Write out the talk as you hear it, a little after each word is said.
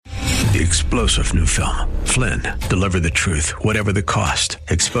the explosive new film, Flynn, Deliver the Truth, Whatever the Cost,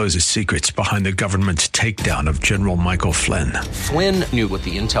 exposes secrets behind the government's takedown of General Michael Flynn. Flynn knew what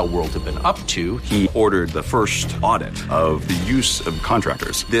the intel world had been up to. He ordered the first audit of the use of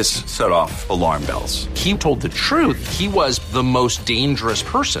contractors. This set off alarm bells. He told the truth. He was the most dangerous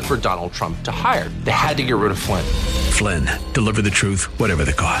person for Donald Trump to hire. They had to get rid of Flynn. Flynn, Deliver the Truth, Whatever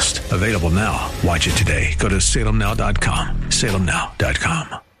the Cost. Available now. Watch it today. Go to salemnow.com.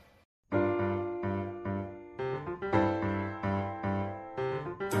 salemnow.com.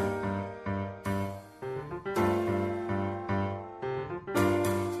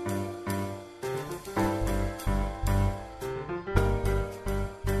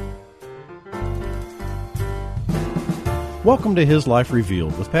 Welcome to His Life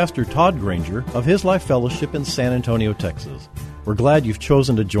Revealed with Pastor Todd Granger of His Life Fellowship in San Antonio, Texas. We're glad you've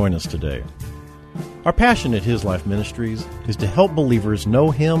chosen to join us today. Our passion at His Life Ministries is to help believers know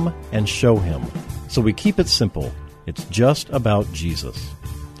Him and show Him. So we keep it simple. It's just about Jesus.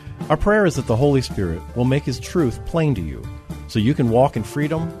 Our prayer is that the Holy Spirit will make His truth plain to you so you can walk in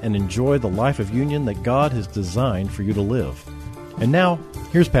freedom and enjoy the life of union that God has designed for you to live. And now,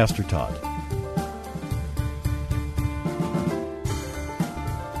 here's Pastor Todd.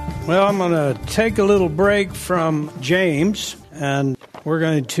 Well, I'm going to take a little break from James, and we're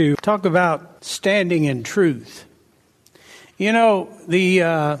going to talk about standing in truth. You know,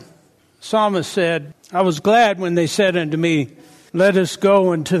 the psalmist said, I was glad when they said unto me, let us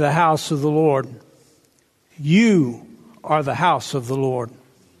go into the house of the Lord. You are the house of the Lord.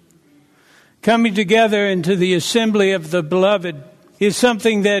 Coming together into the assembly of the beloved is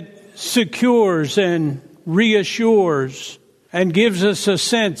something that secures and reassures and gives us a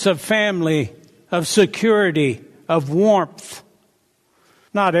sense of family, of security, of warmth.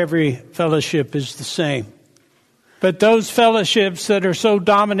 Not every fellowship is the same. But those fellowships that are so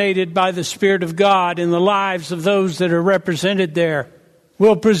dominated by the Spirit of God in the lives of those that are represented there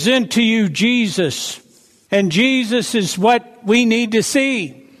will present to you Jesus. And Jesus is what we need to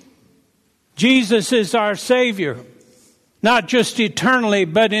see. Jesus is our Savior, not just eternally,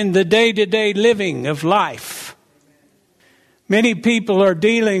 but in the day-to-day living of life. Many people are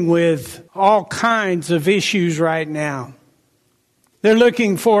dealing with all kinds of issues right now. They're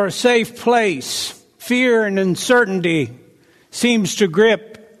looking for a safe place. Fear and uncertainty seems to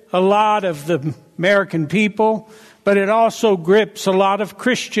grip a lot of the American people, but it also grips a lot of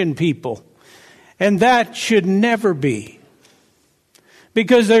Christian people. And that should never be.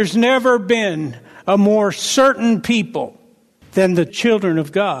 Because there's never been a more certain people than the children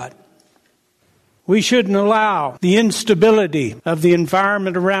of God. We shouldn't allow the instability of the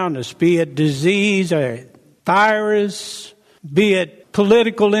environment around us, be it disease or virus, be it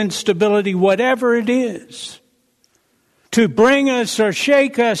political instability, whatever it is, to bring us or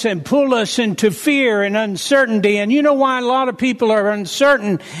shake us and pull us into fear and uncertainty. And you know why a lot of people are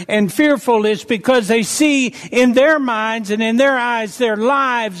uncertain and fearful is because they see in their minds and in their eyes their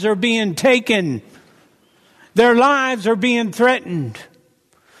lives are being taken. Their lives are being threatened.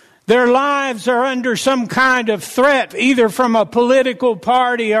 Their lives are under some kind of threat, either from a political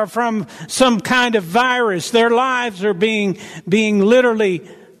party or from some kind of virus. Their lives are being literally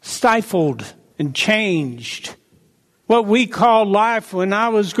stifled and changed. What we call life when I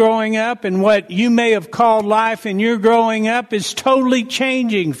was growing up and what you may have called life in your growing up is totally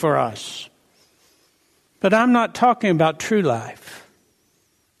changing for us. But I'm not talking about true life.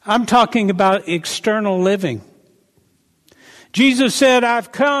 I'm talking about external living. Jesus said,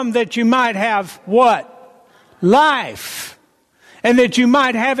 I've come that you might have what? Life. And that you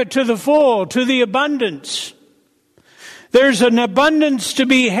might have it to the full, to the abundance. There's an abundance to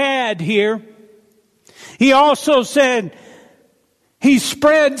be had here. He also said, He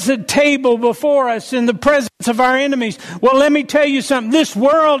spreads a table before us in the presence of our enemies. Well, let me tell you something. This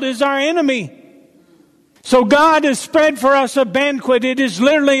world is our enemy. So God has spread for us a banquet. It is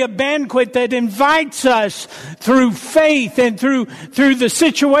literally a banquet that invites us through faith and through the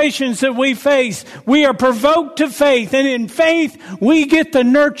situations that we face. We are provoked to faith, and in faith we get the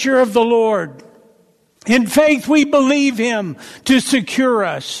nurture of the Lord. In faith, we believe Him to secure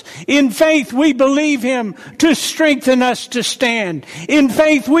us. In faith, we believe Him to strengthen us to stand. In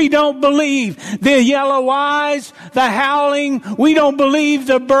faith, we don't believe the yellow eyes, the howling. We don't believe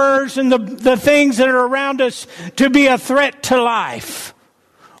the birds and the things that are around us to be a threat to life.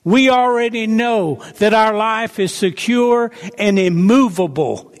 We already know that our life is secure and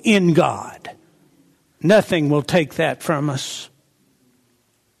immovable in God. Nothing will take that from us.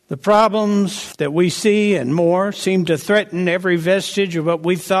 The problems that we see and more seem to threaten every vestige of what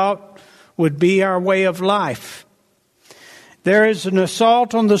we thought would be our way of life. There is an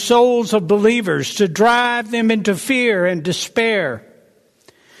assault on the souls of believers to drive them into fear and despair.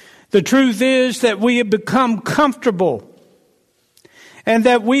 The truth is that we have become comfortable and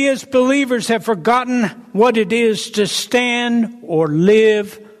that we as believers have forgotten what it is to stand or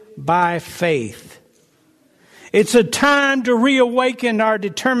live by faith. It's a time to reawaken our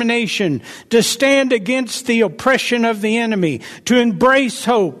determination, to stand against the oppression of the enemy, to embrace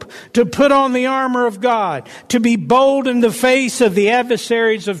hope, to put on the armor of God, to be bold in the face of the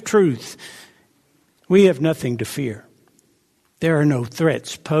adversaries of truth. We have nothing to fear. There are no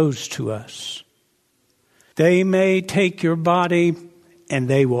threats posed to us. They may take your body, and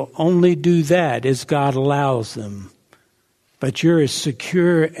they will only do that as God allows them. But you're as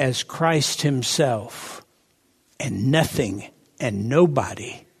secure as Christ himself. And nothing and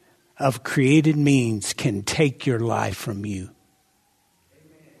nobody of created means can take your life from you.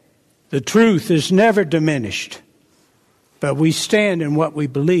 The truth is never diminished, but we stand in what we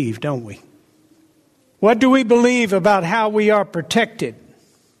believe, don't we? What do we believe about how we are protected?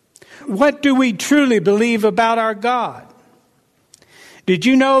 What do we truly believe about our God? Did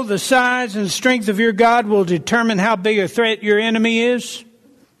you know the size and strength of your God will determine how big a threat your enemy is?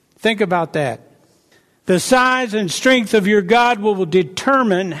 Think about that. The size and strength of your God will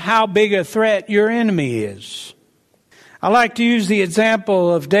determine how big a threat your enemy is. I like to use the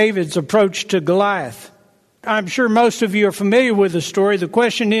example of David's approach to Goliath. I'm sure most of you are familiar with the story. The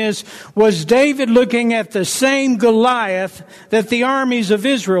question is, was David looking at the same Goliath that the armies of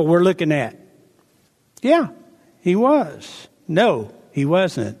Israel were looking at? Yeah, he was. No, he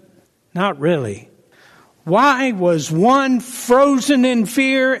wasn't. Not really. Why was one frozen in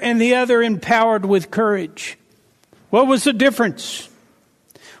fear and the other empowered with courage? What was the difference?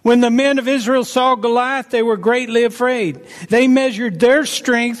 When the men of Israel saw Goliath, they were greatly afraid. They measured their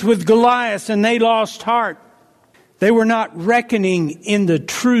strength with Goliath and they lost heart. They were not reckoning in the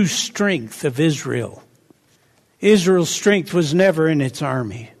true strength of Israel. Israel's strength was never in its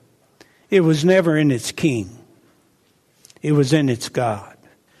army. It was never in its king. It was in its God.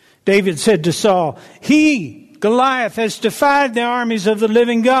 David said to Saul, he, Goliath, has defied the armies of the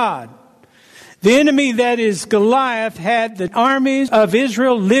living God. The enemy that is Goliath had the armies of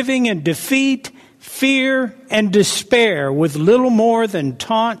Israel living in defeat, fear, and despair with little more than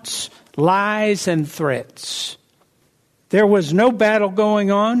taunts, lies, and threats. There was no battle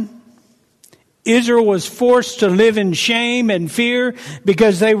going on. Israel was forced to live in shame and fear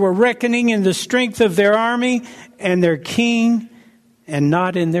because they were reckoning in the strength of their army and their king and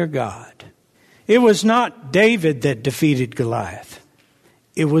not in their God. It was not David that defeated Goliath.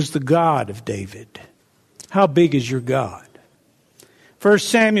 It was the God of David. How big is your God? 1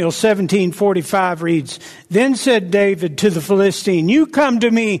 Samuel 17:45 reads, Then said David to the Philistine, You come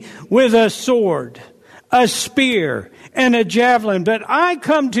to me with a sword, a spear, and a javelin, but I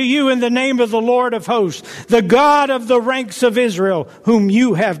come to you in the name of the Lord of hosts, the God of the ranks of Israel, whom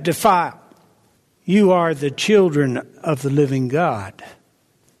you have defiled. You are the children of the living God.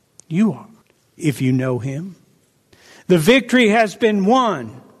 You are, if you know him. The victory has been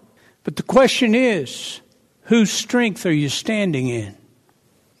won. But the question is, whose strength are you standing in?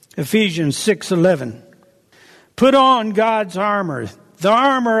 Ephesians 6:11. Put on God's armor, the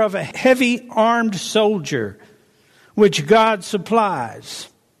armor of a heavy armed soldier, which God supplies,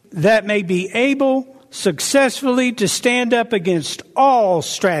 that may be able successfully to stand up against all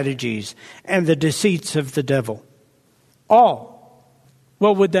strategies and the deceits of the devil. All.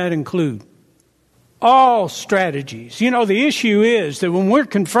 What would that include? All strategies. You know, the issue is that when we're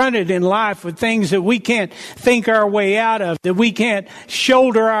confronted in life with things that we can't think our way out of, that we can't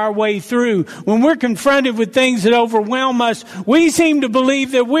shoulder our way through, when we're confronted with things that overwhelm us, we seem to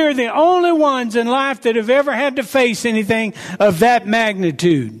believe that we're the only ones in life that have ever had to face anything of that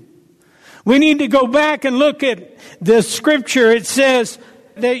magnitude. We need to go back and look at the scripture. It says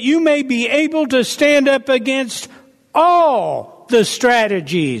that you may be able to stand up against all the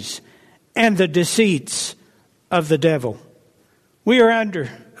strategies and the deceits of the devil. We are under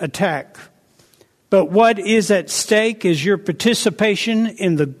attack. But what is at stake is your participation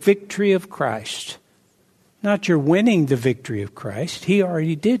in the victory of Christ. Not your winning the victory of Christ. He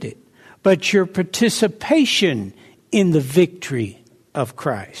already did it. But your participation in the victory of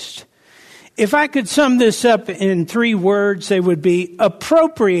Christ. If I could sum this up in 3 words, they would be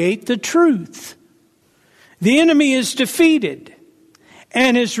appropriate the truth. The enemy is defeated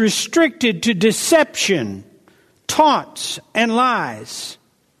and is restricted to deception, taunts, and lies.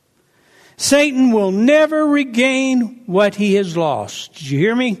 Satan will never regain what he has lost. Did you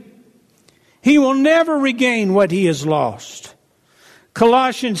hear me? He will never regain what he has lost.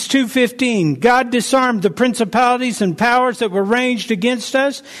 Colossians 2:15, God disarmed the principalities and powers that were ranged against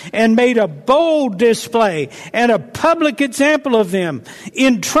us and made a bold display and a public example of them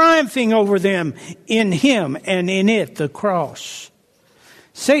in triumphing over them in Him and in it, the cross.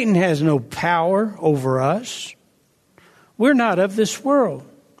 Satan has no power over us. We're not of this world,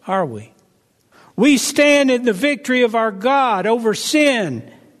 are we? We stand in the victory of our God over sin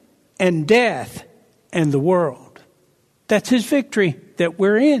and death and the world. That's His victory that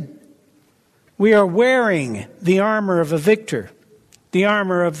we're in. We are wearing the armor of a victor, the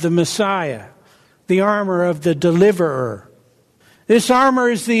armor of the Messiah, the armor of the deliverer. This armor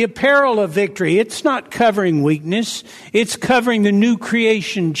is the apparel of victory. It's not covering weakness. It's covering the new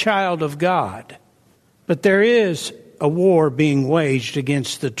creation child of God. But there is a war being waged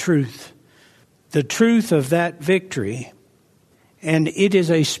against the truth of that victory, and it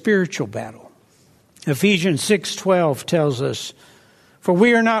is a spiritual battle. Ephesians 6:12 tells us, "For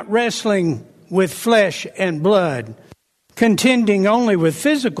we are not wrestling with flesh and blood, contending only with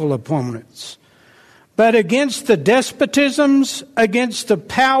physical opponents, but against the despotisms, against the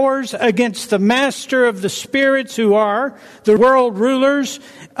powers, against the master of the spirits who are the world rulers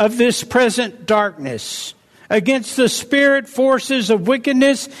of this present darkness, against the spirit forces of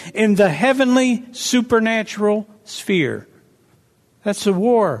wickedness in the heavenly supernatural sphere." That's the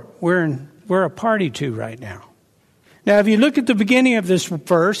war we're a party to right now. Now, if you look at the beginning of this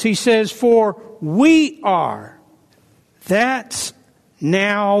verse, he says, "For we are." That's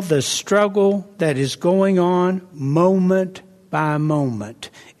now the struggle that is going on moment by moment.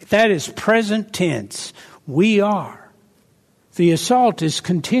 That is present tense. We are. The assault is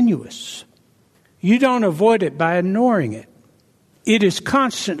continuous. You don't avoid it by ignoring it. It is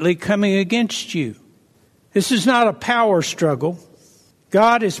constantly coming against you. This is not a power struggle.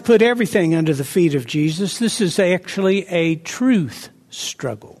 God has put everything under the feet of Jesus. This is actually a truth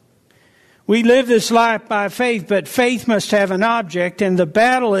struggle. We live this life by faith, but faith must have an object, and the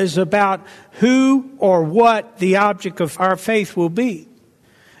battle is about who or what the object of our faith will be.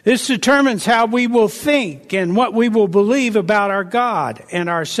 This determines how we will think and what we will believe about our God and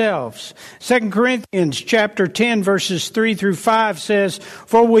ourselves. 2 Corinthians chapter 10, verses 3 through 5 says,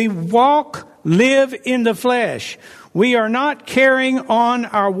 "For we live in the flesh. We are not carrying on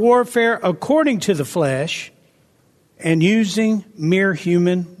our warfare according to the flesh and using mere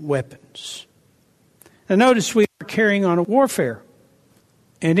human weapons." Now notice we are carrying on a warfare,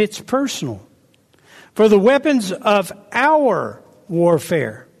 and it's personal. For the weapons of our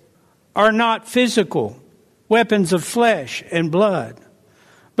warfare are not physical, weapons of flesh and blood,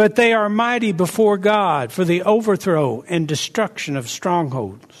 but they are mighty before God for the overthrow and destruction of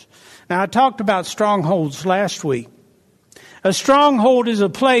strongholds. Now, I talked about strongholds last week. A stronghold is a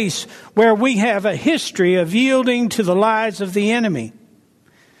place where we have a history of yielding to the lies of the enemy.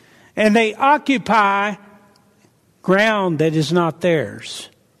 And they occupy ground that is not theirs.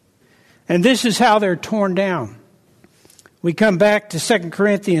 And this is how they're torn down. We come back to 2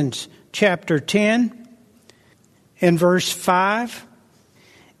 Corinthians chapter 10 and verse 5.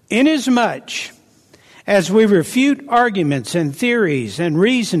 "Inasmuch as we refute arguments and theories and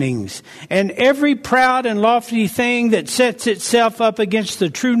reasonings and every proud and lofty thing that sets itself up against the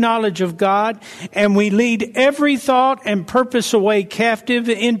true knowledge of God, and we lead every thought and purpose away captive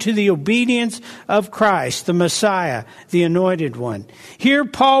into the obedience of Christ, the Messiah, the Anointed One." Here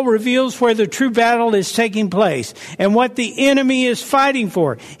Paul reveals where the true battle is taking place and what the enemy is fighting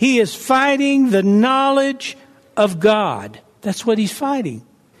for. He is fighting the knowledge of God. That's what he's fighting.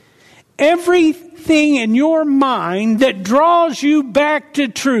 Everything in your mind that draws you back to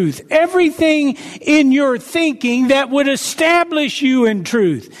truth, everything in your thinking that would establish you in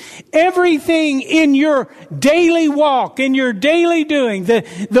truth, everything in your daily walk, in your daily doing,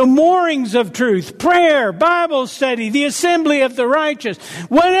 the moorings of truth, prayer, Bible study, the assembly of the righteous,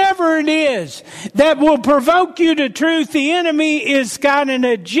 whatever it is that will provoke you to truth, the enemy has got an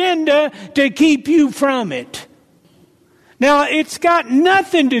agenda to keep you from it. Now, it's got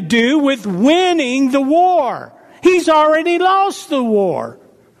nothing to do with winning the war. He's already lost the war.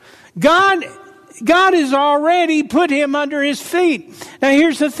 God has already put him under his feet. Now,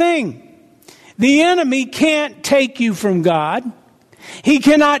 here's the thing. The enemy can't take you from God. He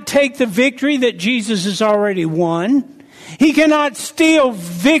cannot take the victory that Jesus has already won. He cannot steal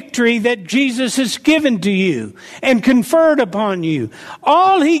victory that Jesus has given to you and conferred upon you.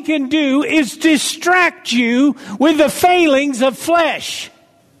 All he can do is distract you with the failings of flesh.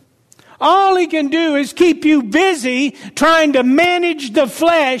 All he can do is keep you busy trying to manage the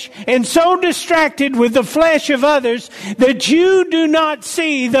flesh and so distracted with the flesh of others that you do not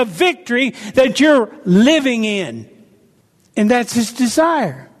see the victory that you're living in. And that's his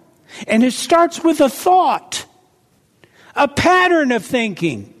desire. And it starts with a thought, a pattern of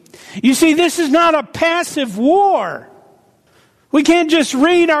thinking. You see, this is not a passive war. We can't just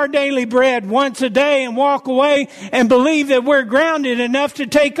read our daily bread once a day and walk away and believe that we're grounded enough to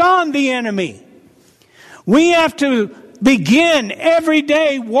take on the enemy. We have to begin every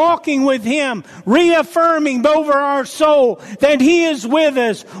day walking with him, reaffirming over our soul that he is with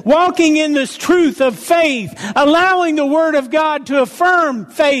us, walking in this truth of faith, allowing the Word of God to affirm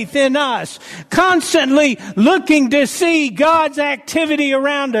faith in us, constantly looking to see God's activity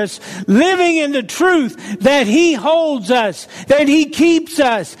around us, living in the truth that he holds us, that he keeps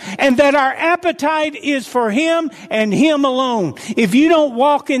us, and that our appetite is for him and him alone. If you don't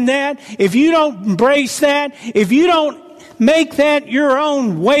walk in that, if you don't embrace that, if you don't make that your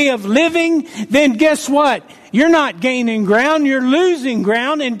own way of living, then guess what? You're not gaining ground, you're losing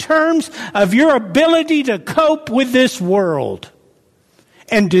ground in terms of your ability to cope with this world.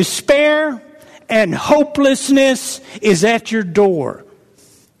 And despair and hopelessness is at your door.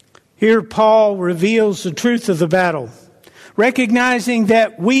 Here Paul reveals the truth of the battle, recognizing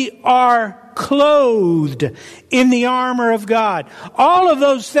that we are clothed in the armor of God. All of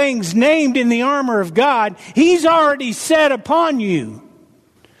those things named in the armor of God, he's already set upon you.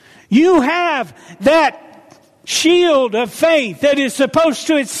 You have that shield of faith that is supposed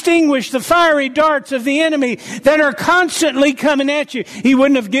to extinguish the fiery darts of the enemy that are constantly coming at you. He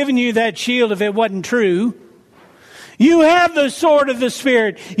wouldn't have given you that shield if it wasn't true. You have the sword of the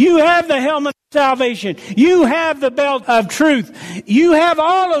Spirit. You have the helmet of salvation. You have the belt of truth. You have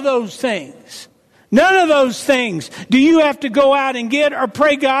all of those things. None of those things do you have to go out and get or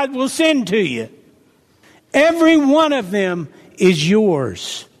pray God will send to you. Every one of them is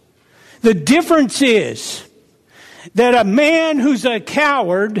yours. The difference is that a man who's a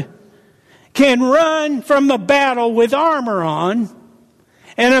coward can run from the battle with armor on,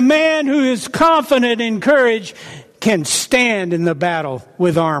 and a man who is confident in courage can stand in the battle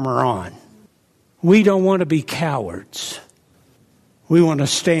with armor on. We don't want to be cowards. We want to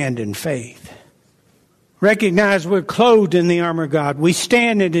stand in faith. Recognize we're clothed in the armor of God. We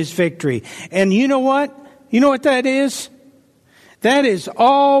stand in his victory. And you know what? You know what that is? That is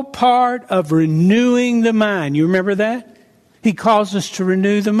all part of renewing the mind. You remember that? He calls us to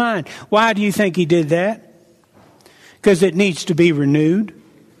renew the mind. Why do you think he did that? Because it needs to be renewed.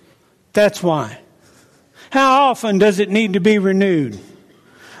 That's why. How often does it need to be renewed?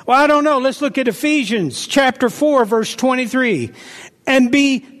 Well, I don't know. Let's look at Ephesians chapter 4, verse 23. And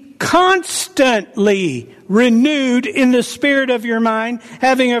be constantly renewed in the spirit of your mind,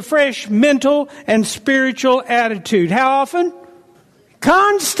 having a fresh mental and spiritual attitude. How often?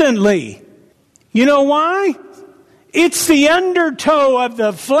 Constantly. You know why? It's the undertow of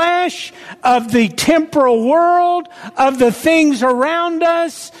the flesh, of the temporal world, of the things around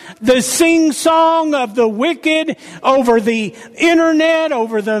us, the sing-song of the wicked over the internet,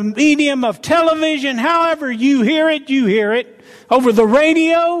 over the medium of television, however you hear it, over the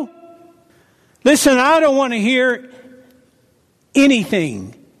radio. Listen, I don't want to hear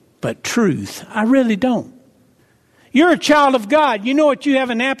anything but truth. I really don't. You're a child of God. You know what you have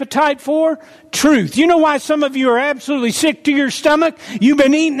an appetite for? Truth. You know why some of you are absolutely sick to your stomach? You've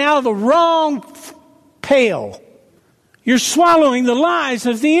been eating out of the wrong pail. You're swallowing the lies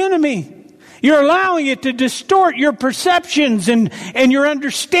of the enemy. You're allowing it to distort your perceptions and your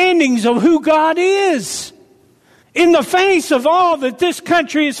understandings of who God is. In the face of all that this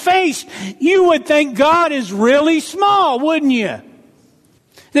country has faced, you would think God is really small, wouldn't you?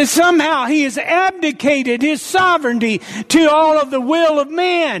 That somehow he has abdicated his sovereignty to all of the will of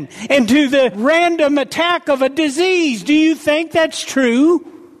man and to the random attack of a disease. Do you think that's true?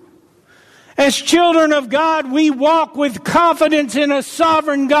 As children of God, we walk with confidence in a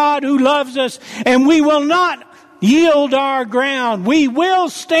sovereign God who loves us, and we will not yield our ground. We will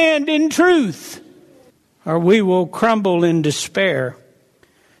stand in truth, or we will crumble in despair.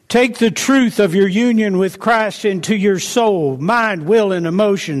 Take the truth of your union with Christ into your soul, mind, will, and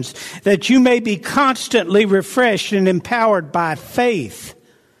emotions, that you may be constantly refreshed and empowered by faith.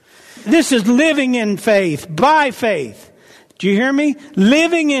 This is living in faith, by faith. Do you hear me?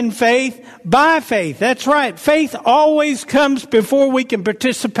 Living in faith, by faith. That's right. Faith always comes before we can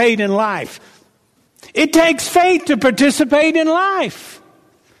participate in life. It takes faith to participate in life.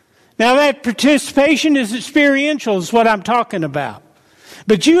 Now that participation is experiential, is what I'm talking about.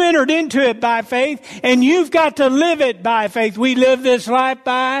 But you entered into it by faith, and you've got to live it by faith. We live this life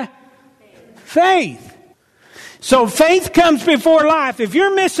by faith. So faith comes before life. If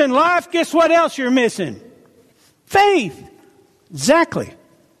you're missing life, guess what else you're missing? Faith. Exactly.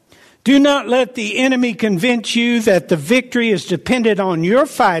 Do not let the enemy convince you that the victory is dependent on your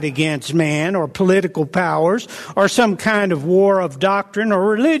fight against man or political powers or some kind of war of doctrine or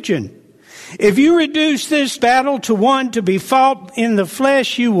religion. If you reduce this battle to one to be fought in the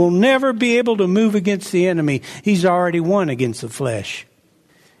flesh, you will never be able to move against the enemy. He's already won against the flesh.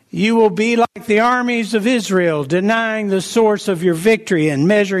 You will be like the armies of Israel, denying the source of your victory and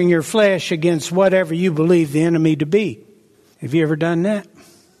measuring your flesh against whatever you believe the enemy to be. Have you ever done that?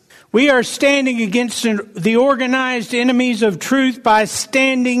 We are standing against the organized enemies of truth by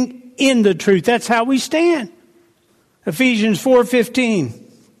standing in the truth. That's how we stand. Ephesians 4:15.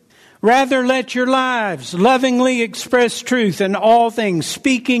 Rather, let your lives lovingly express truth in all things,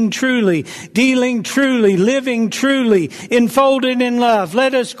 speaking truly, dealing truly, living truly, enfolded in love.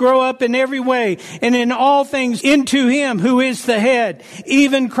 Let us grow up in every way and in all things into Him who is the head,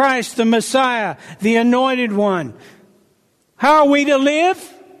 even Christ the Messiah, the Anointed One. How are we to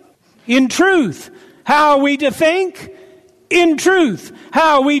live? In truth. How are we to think? In truth.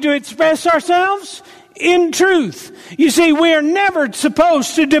 How are we to express ourselves? In truth. You see, we are never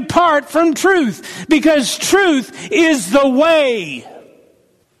supposed to depart from truth because truth is the way.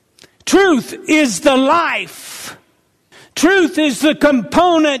 Truth is the life. Truth is the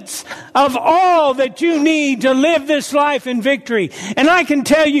components of all that you need to live this life in victory. And I can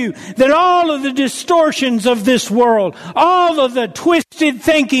tell you that all of the distortions of this world, all of the twisted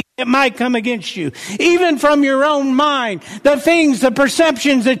thinking that might come against you, even from your own mind, the things, the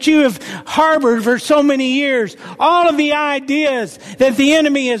perceptions that you have harbored for so many years, all of the ideas that the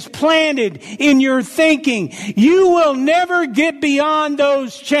enemy has planted in your thinking, you will never get beyond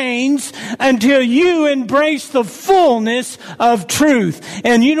those chains until you embrace the fullness of truth.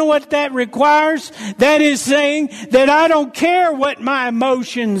 And you know what that requires? That is saying that I don't care what my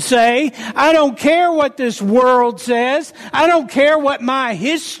emotions say. I don't care what this world says. I don't care what my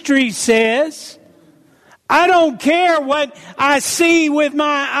history says. I don't care what I see with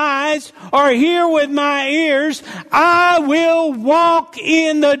my eyes or hear with my ears. I will walk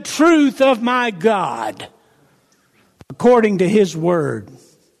in the truth of my God according to His Word.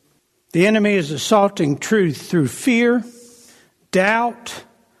 The enemy is assaulting truth through fear, doubt,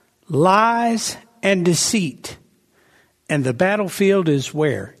 lies, and deceit. And the battlefield is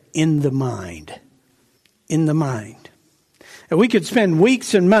where? In the mind. In the mind. And we could spend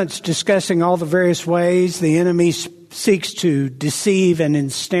weeks and months discussing all the various ways the enemy seeks to deceive and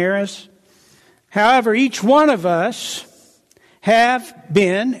ensnare us. However, each one of us have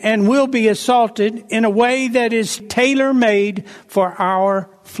been and will be assaulted in a way that is tailor-made for our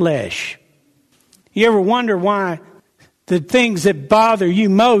flesh. You ever wonder why the things that bother you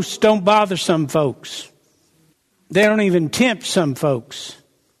most don't bother some folks? They don't even tempt some folks.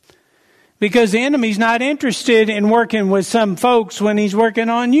 Because the enemy's not interested in working with some folks when he's working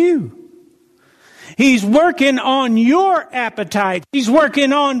on you. He's working on your appetite. He's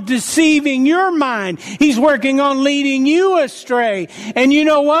working on deceiving your mind. He's working on leading you astray. And you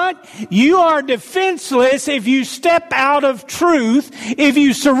know what? You are defenseless if you step out of truth, if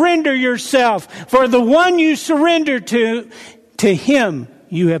you surrender yourself. For the one you surrender to him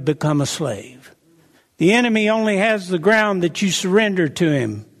you have become a slave. The enemy only has the ground that you surrender to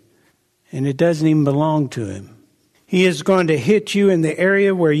him, and it doesn't even belong to him. He is going to hit you in the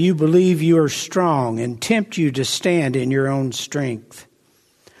area where you believe you are strong and tempt you to stand in your own strength.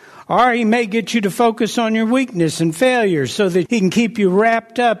 Or he may get you to focus on your weakness and failure so that he can keep you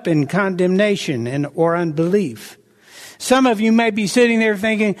wrapped up in condemnation or unbelief. Some of you may be sitting there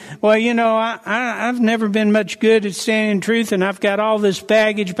thinking, well, you know, I've never been much good at standing in truth, and I've got all this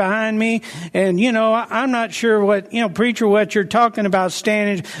baggage behind me, and, you know, I'm not sure what, preacher, what you're talking about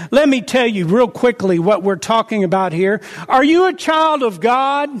standing. Let me tell you real quickly what we're talking about here. Are you a child of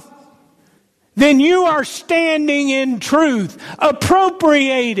God? Then you are standing in truth.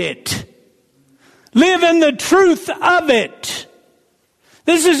 Appropriate it. Live in the truth of it.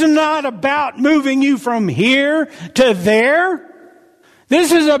 This is not about moving you from here to there.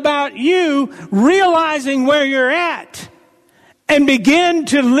 This is about you realizing where you're at and begin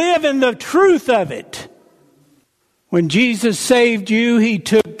to live in the truth of it. When Jesus saved you, he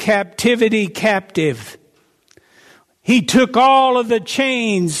took captivity captive. He took all of the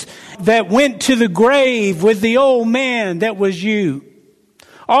chains that went to the grave with the old man that was you.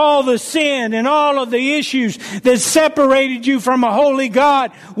 All the sin and all of the issues that separated you from a holy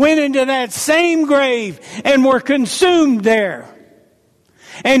God went into that same grave and were consumed there.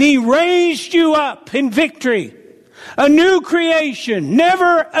 And he raised you up in victory. A new creation,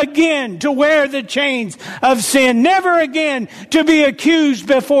 never again to wear the chains of sin, never again to be accused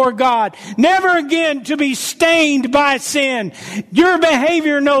before God, never again to be stained by sin. Your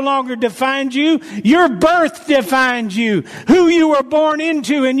behavior no longer defines you. Your birth defines you. Who you were born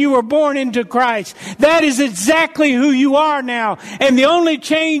into, and you were born into Christ. That is exactly who you are now. And the only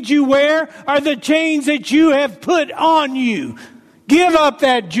chains you wear are the chains that you have put on you. Give up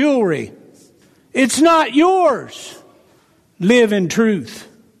that jewelry. It's not yours. Live in truth.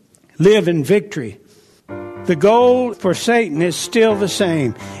 Live in victory. The goal for Satan is still the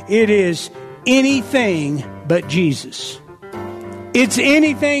same. It is anything but Jesus. It's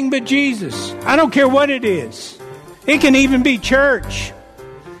anything but Jesus. I don't care what it is. It can even be church.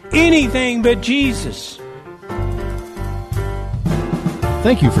 Anything but Jesus.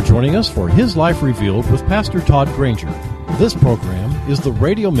 Thank you for joining us for His Life Revealed with Pastor Todd Granger. This program is the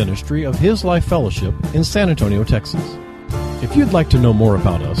radio ministry of His Life Fellowship in San Antonio, Texas. If you'd like to know more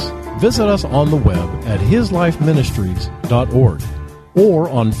about us, visit us on the web at hislifeministries.org or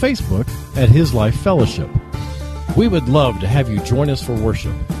on Facebook at His Life Fellowship. We would love to have you join us for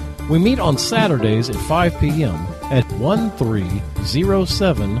worship. We meet on Saturdays at 5 p.m. at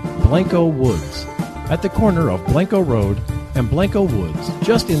 1307 Blanco Woods, at the corner of Blanco Road and Blanco Woods,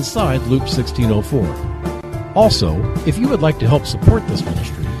 just inside Loop 1604. Also, if you would like to help support this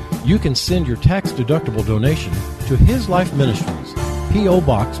ministry, you can send your tax-deductible donation to His Life Ministries, P.O.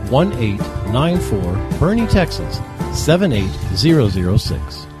 Box 1894, Bernie, Texas,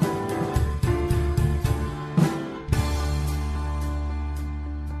 78006.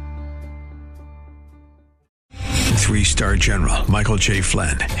 Three-star General Michael J.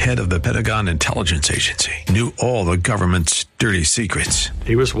 Flynn, head of the Pentagon Intelligence Agency, knew all the government's dirty secrets.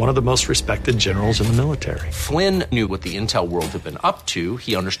 He was one of the most respected generals in the military. Flynn knew what the intel world had been up to.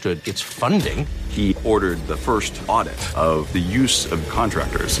 He understood its funding. He ordered the first audit of the use of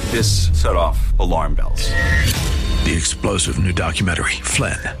contractors. This set off alarm bells. The explosive new documentary,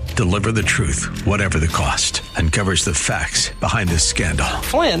 Flynn, Deliver the Truth, Whatever the Cost, uncovers the facts behind this scandal.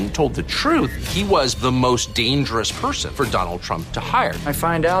 Flynn told the truth. He was the most dangerous person for Donald Trump to hire. I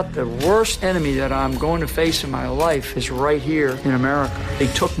find out the worst enemy that I'm going to face in my life is right here in America. They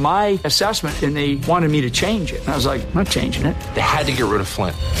took my assessment and they wanted me to change it. And I was like, I'm not changing it. They had to get rid of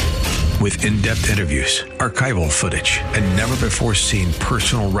Flynn. With in-depth interviews, archival footage, and never-before-seen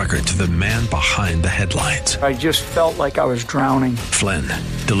personal records of the man behind the headlines. I just felt like I was drowning. Flynn,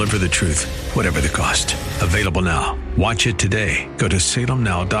 Deliver the Truth, Whatever the Cost. Available now. Watch it today. Go to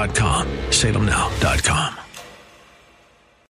salemnow.com. salemnow.com.